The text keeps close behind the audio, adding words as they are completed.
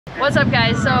What's up,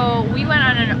 guys? So we went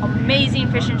on an amazing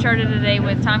fishing charter today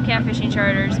with TomCat Fishing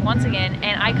Charters once again,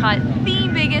 and I caught the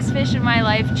biggest fish in my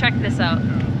life. Check this out.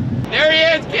 There he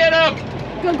is, get him!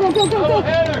 Go, go, go, go, go!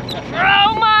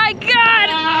 Oh my God!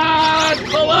 Ah,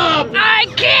 pull up! I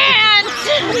can't!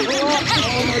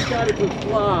 Oh my God, it was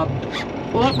flop.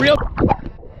 Pull up real.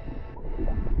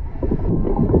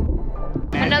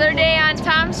 Another day on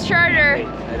Tom's charter.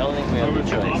 I don't think we have a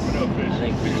choice. I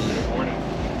think we need to.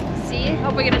 See?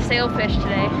 Hope we get a sailfish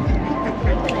today.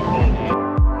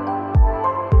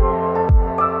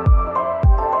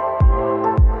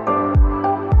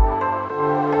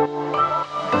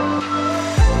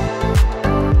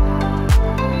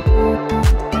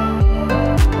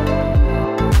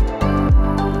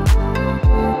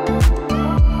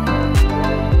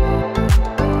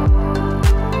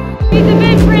 He's a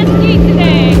bit frisky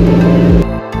today.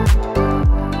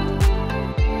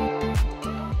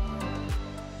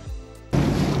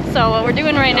 So what we're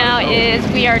doing right now is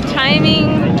we are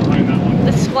timing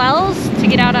the swells to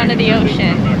get out onto the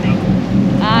ocean.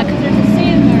 Because there's a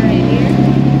sandbar right here.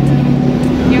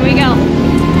 Here we go.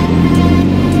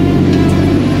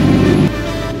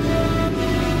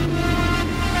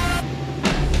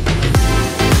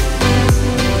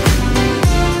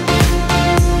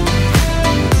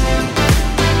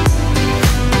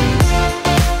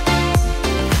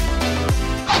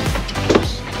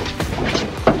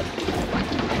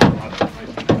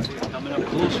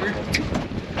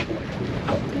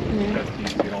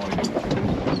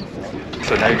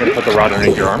 So now you're going to put the rod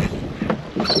underneath your arm.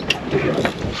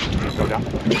 Go down.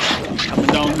 Coming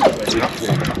down.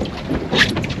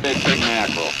 Big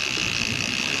mackerel.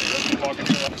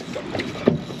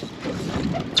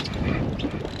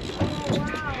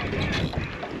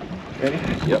 Ready?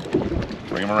 Yep.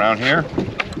 Bring him around here.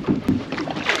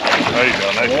 There you go.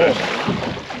 Nice fish.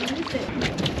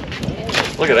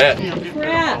 Look at that.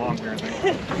 Crap!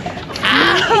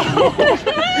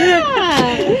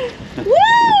 Woo!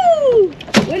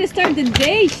 Way to start the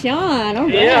day, Sean. All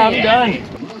right. Yeah, I'm done.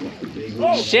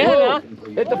 Shanna,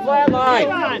 hit the flat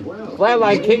line. Flat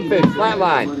line, kingfish, flat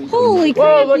line. Holy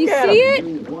crap, you see it?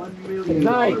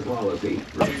 Nice. Rod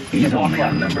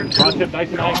tip nice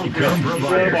and high. Keep it.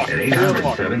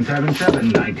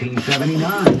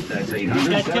 That's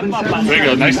There you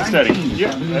go. Nice and steady.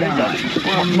 Yeah. There you go.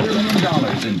 $1 million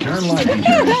in term life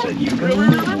insurance that you can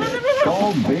lose.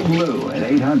 Call Big Lou at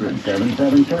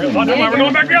 800-777. We're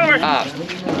going back the other way.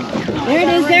 There it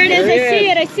is, there it is. I see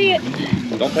it, I see it.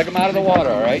 Don't take him out of the water,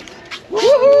 all right?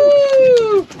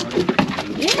 Woohoo!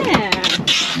 Yeah.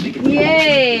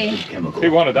 Yay. He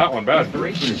wanted that one bad.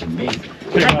 I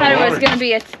thought it was going to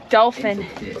be a dolphin.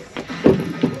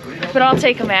 But I'll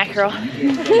take a mackerel.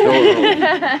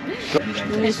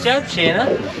 Nice job, Shanna.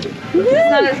 It's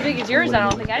not as big as yours, I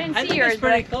don't think. I didn't see yours. It's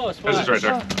pretty close. This is right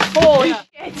there. Holy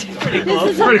shit. Pretty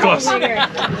close. Pretty close.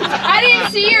 I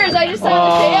didn't see yours, I just saw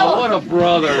the tail. Oh, what a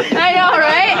brother. I know,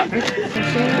 right?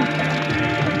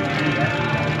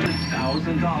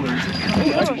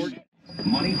 $1,000.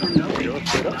 Money for nothing.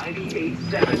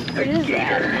 98.7. What is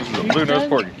that? This is a blue nose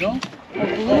porgy. A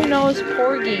blue-nosed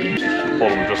porgy.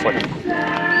 Hold him just like.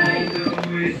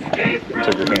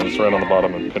 Take your hands right on the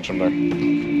bottom and pinch them there.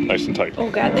 Nice and tight. Oh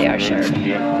god, they are sharp.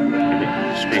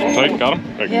 Yeah. Squeeze them tight. Got him?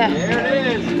 There you go.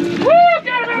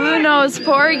 Yeah. Blue-nosed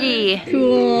porgy.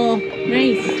 Cool.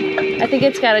 Nice. I think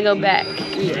it's got to go back.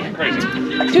 Crazy.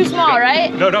 Too small,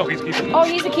 right? No, he's keeping. Oh,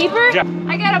 he's a keeper? Yeah.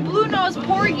 I got a blue-nosed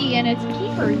porgy and it's a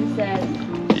keeper, he said.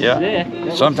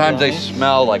 Yeah. Sometimes they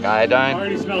smell like iodine.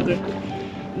 Already smelled it.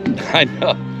 I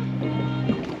know.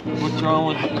 What's wrong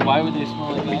with it? Why would they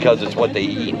smell like that? Because it's what they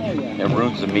eat. It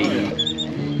ruins the meat.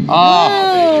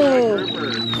 Oh!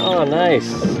 Oh! Oh, nice.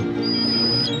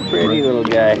 Pretty little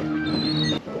guy.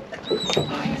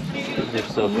 They're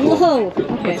so cool. Whoa! Okay.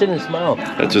 What's in his mouth?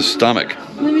 That's his stomach.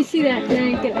 Let me see that.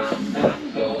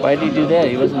 Why did he do that?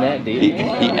 He wasn't that deep.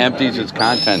 He empties its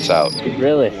contents out.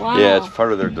 Really? Wow. Yeah, it's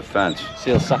part of their defense.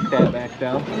 So he'll suck that back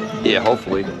down? Yeah,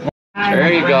 hopefully.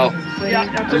 There you go.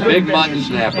 It's a big mutton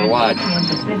snapper, watch.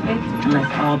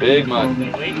 Big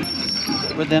mutton.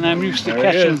 But then I'm used to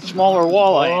catching smaller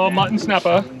walleye. Oh, mutton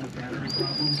snapper.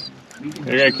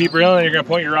 You're going to keep reeling, you're going to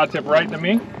point your rod tip right to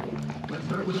me.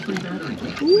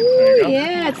 Ooh,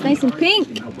 yeah, it's nice and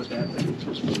pink.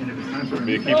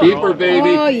 Be a keeper. Keeper, baby.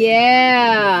 Oh,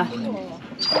 yeah.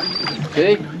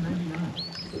 See?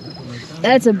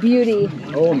 That's a beauty.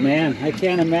 Oh man, I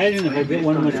can't imagine if I get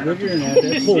one much bigger than that.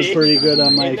 That pulls pretty good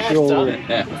on my shoulder.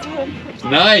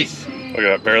 Nice. Look at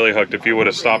that, barely hooked. If you would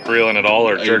have stopped reeling at all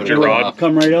or jerked your rod,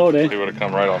 Come right out, eh? it would have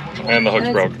come right off. And the hook's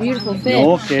That's broke. a beautiful fish.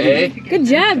 No kidding. Good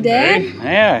job, Dad.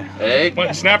 Yeah. Hey.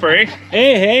 What, snapper, eh?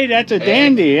 Hey, that's a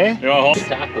dandy, eh? You want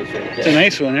to It's a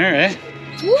nice one there, eh?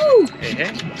 Woo!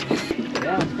 Hey.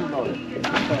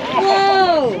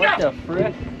 Whoa! What the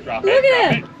frick? Drop Look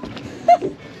it, at drop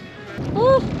it.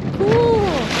 Oh, cool.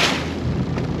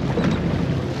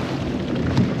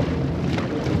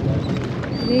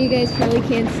 I know you guys probably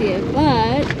can't see it,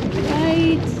 but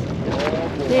right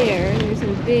there's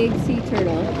a big sea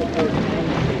turtle.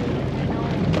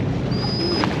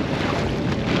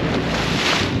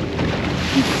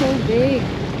 He's so big.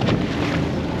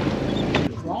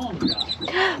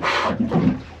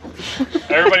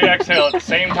 Everybody exhale at the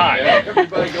same time. Yeah,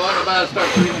 everybody go on about and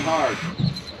start breathing hard.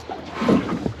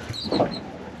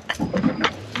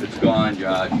 It's gone,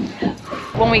 Josh.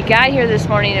 When we got here this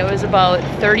morning, it was about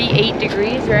 38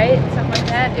 degrees, right? Something like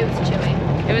that. It was chilly.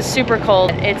 It was super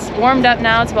cold. It's warmed up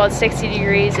now. It's about 60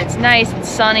 degrees. It's nice. It's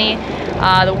sunny.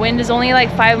 The wind is only like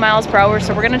 5 miles per hour,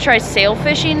 so we're gonna try sail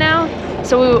fishing now.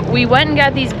 So we went and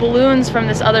got these balloons from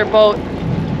this other boat.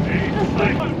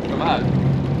 Come on.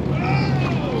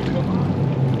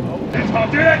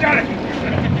 Do that, Johnny.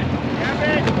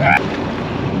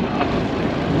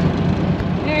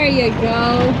 There you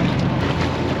go.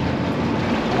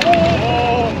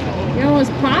 You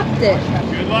almost popped it.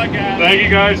 Good luck, guys. Thank you,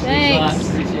 guys. Thanks.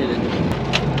 Appreciate it.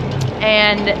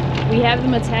 And we have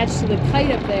them attached to the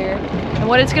kite up there. And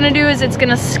what it's gonna do is it's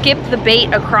gonna skip the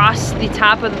bait across the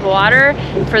top of the water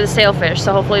for the sailfish.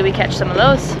 So hopefully we catch some of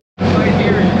those.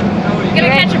 We're gonna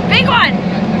catch a big one.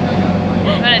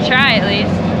 I'm gonna try at least.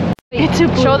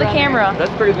 Show the camera.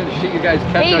 That's pretty good shit you guys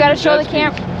catch. Hey, you on gotta your show the jet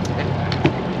camera.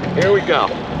 skis. Here we go.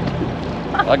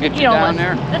 I'll get you don't down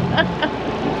listen.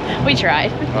 there. We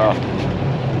tried. Oh.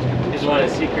 Just want a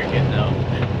secret hit though.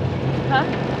 Huh?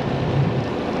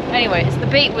 Anyways, the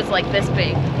bait was like this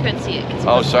big. Couldn't see it. 'Cause it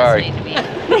Oh, wasn't sorry. listening to me.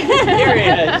 Here he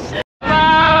is.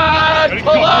 Ah,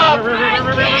 pull up! I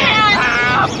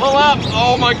Ah, pull up!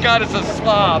 Oh my God, it's a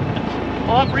slob.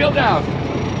 Pull up, reel down.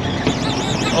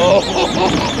 Oh.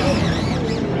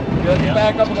 Good,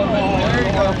 back up a little bit. There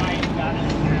you go.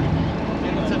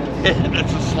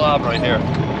 It's a slob right here.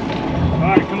 All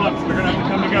right, come on. We're gonna have to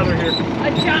come together here. A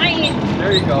giant.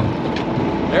 There you go.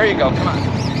 There you go. Come on.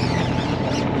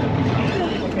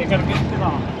 Okay, gotta get it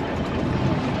off.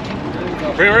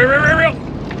 Reel.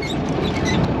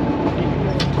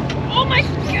 Oh my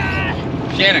God.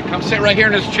 Shannon, come sit right here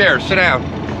in this chair. Sit down.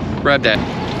 Grab that.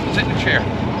 Sit in the chair.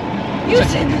 You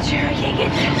sit in the chair. I can't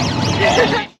get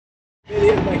there.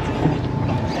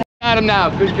 Got him now.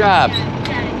 Good job. You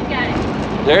got it.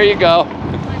 There you go.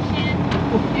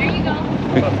 There you go.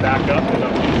 Back up and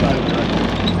up.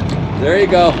 There you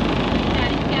go.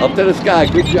 Got Up to the sky.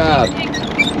 Good job. Dig.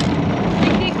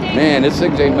 Man, this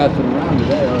thing's ain't messing around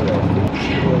today, are they?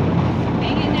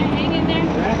 Hang in there.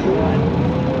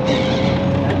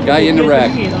 Got you in the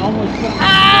rack.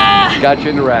 Ah! Got you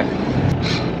in the rack.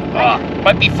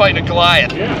 Might be fighting a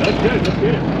Goliath. Yeah, that's good. That's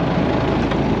good.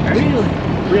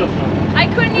 Reel. I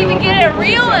couldn't even get it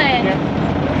reeling.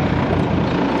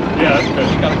 Yeah, that's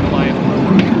good. Got a Goliath.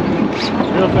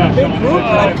 Real fast.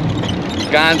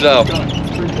 Gonzo.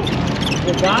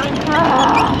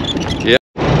 Ah. Yep.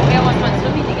 We almost went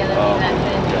swimming together Oh with that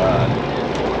fish. God.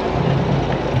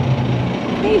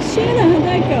 Hey, Shanna, how'd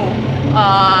that go?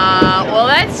 Well,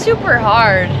 that's super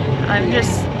hard. I'm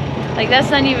just, like, that's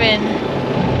not even,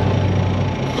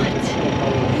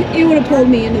 what? You would have pulled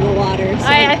me into the water. So.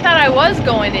 I thought I was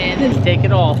going in. Take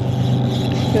it off.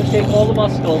 It's gonna take all the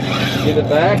muscle. Get it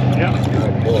back? Yeah. All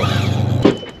right, cool.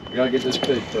 We gotta get this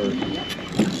fish first.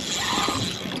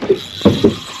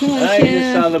 Come on, I just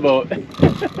Shanna. on the boat.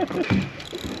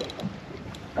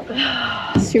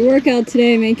 It's your workout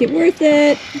today. Make it worth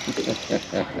it.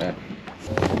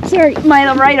 Sorry,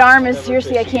 my right arm is,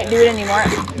 seriously, I can't do it anymore.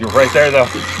 You're right there, though.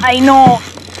 I know.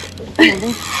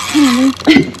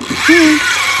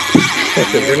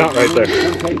 You're not right there.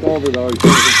 Don't take over though. Get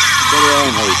her on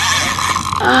her.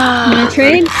 You wanna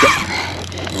trade?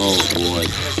 Oh boy.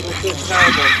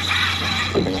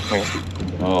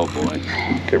 Oh boy.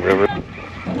 Okay, river.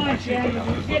 Come on, Shannon. If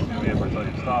I tell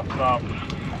you stop.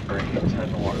 Bring his head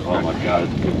in the water. Oh my God,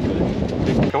 it's a good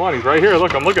fish. Come on, he's right here.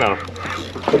 Look, I'm looking at him.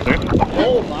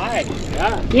 Oh my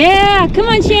God. Yeah, come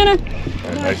on, Shanna.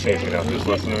 Alright, nice chasing now. Just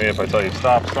listen to me. If I tell you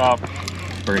stop.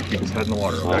 We're gonna keep his head in the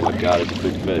water. Oh Okay? my God, it's a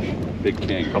big fish. Big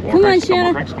king. Couple Come more on, cranks, couple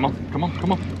more Shanna. cranks. Come on.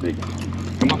 Big.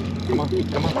 Come on.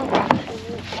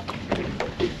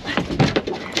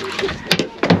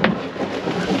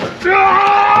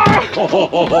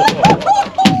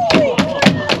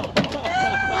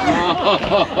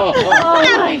 Oh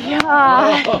my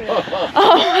god.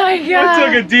 Oh my I god.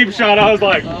 took a deep shot. I was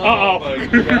like, uh-oh.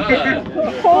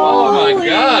 Oh my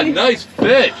god, nice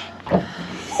fish. Oh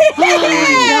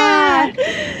my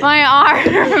god. My arm.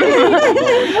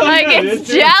 Like it's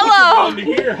jello.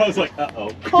 Here, I was like,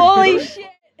 uh-oh. Holy shit.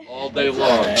 All day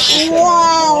long.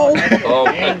 Wow! Oh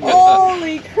my god.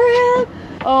 Holy crap!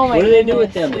 Oh my What do they do goodness.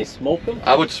 with them? They smoke them?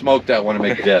 I would smoke that one to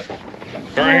make dip.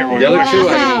 Right here, The other two,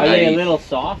 Are they a I eat. little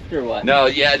soft or what? No,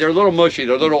 yeah, they're a little mushy.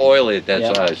 They're a little oily at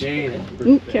that size.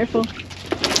 Ooh, careful.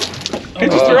 Hey,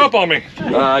 just threw up on me.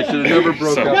 I should have never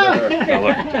broke So- up with her. Now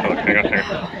look, hang on here.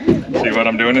 See what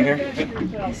I'm doing in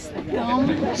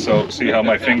here? So, see how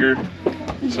my finger,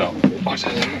 so, watch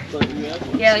this.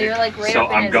 Yeah, you're like right So up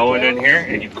in I'm his going in gills. here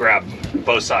and you grab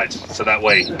both sides. So that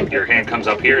way your hand comes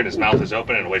up here and his mouth is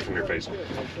open and away from your face.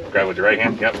 Grab with your right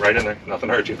hand, yep, right in there, nothing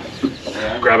hurt you.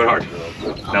 Grab it hard.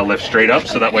 Now lift straight up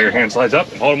so that way your hand slides up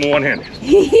and hold them with one hand.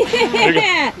 There you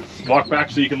go. Walk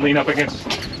back so you can lean up against.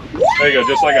 There you go,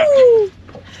 just like that.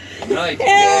 Nice.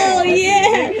 Hell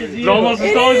yeah! It's almost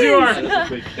as tall as you are.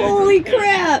 Holy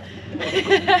crap!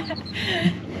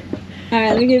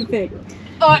 Alright, let me get a pic.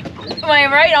 Oh, my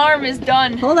right arm is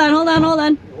done. Hold on, hold on, hold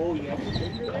on. Oh, yeah.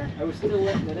 I was still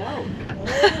letting it out.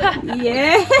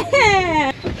 Yeah!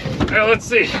 Hey, let's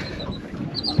see.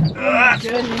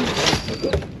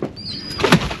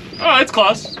 Oh, it's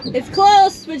close. It's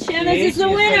close, but Shanna's is the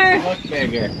winner. Look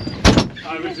bigger.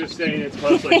 I was just saying it's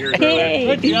close like yours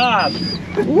earlier. Good job.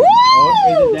 Woo!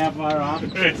 Oh, is it that far off?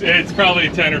 It's probably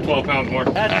 10 or 12 pounds more.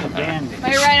 That's a dandy.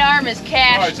 My right arm is All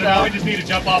cashed. right, so now we just need to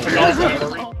jump off the golf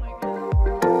cart.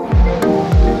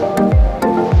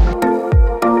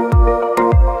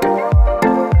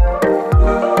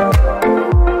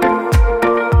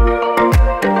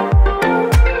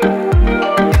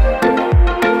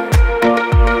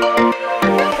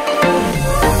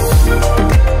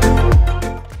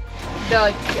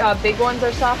 The big ones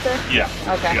are softer? Yeah.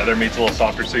 Okay. The other meat's a little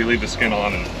softer, so you leave the skin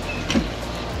on and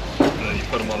then you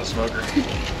put them on the smoker.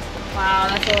 Wow,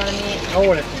 that's a lot of meat.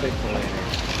 Oh, that's a big fillet.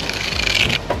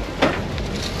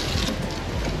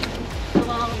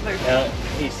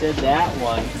 He said that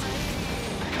one,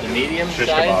 the medium Shish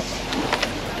size.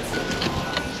 kebab.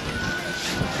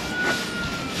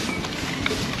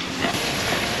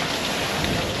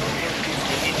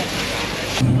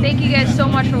 Thank you guys so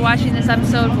much for watching this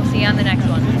episode. We'll see you on the next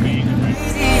one.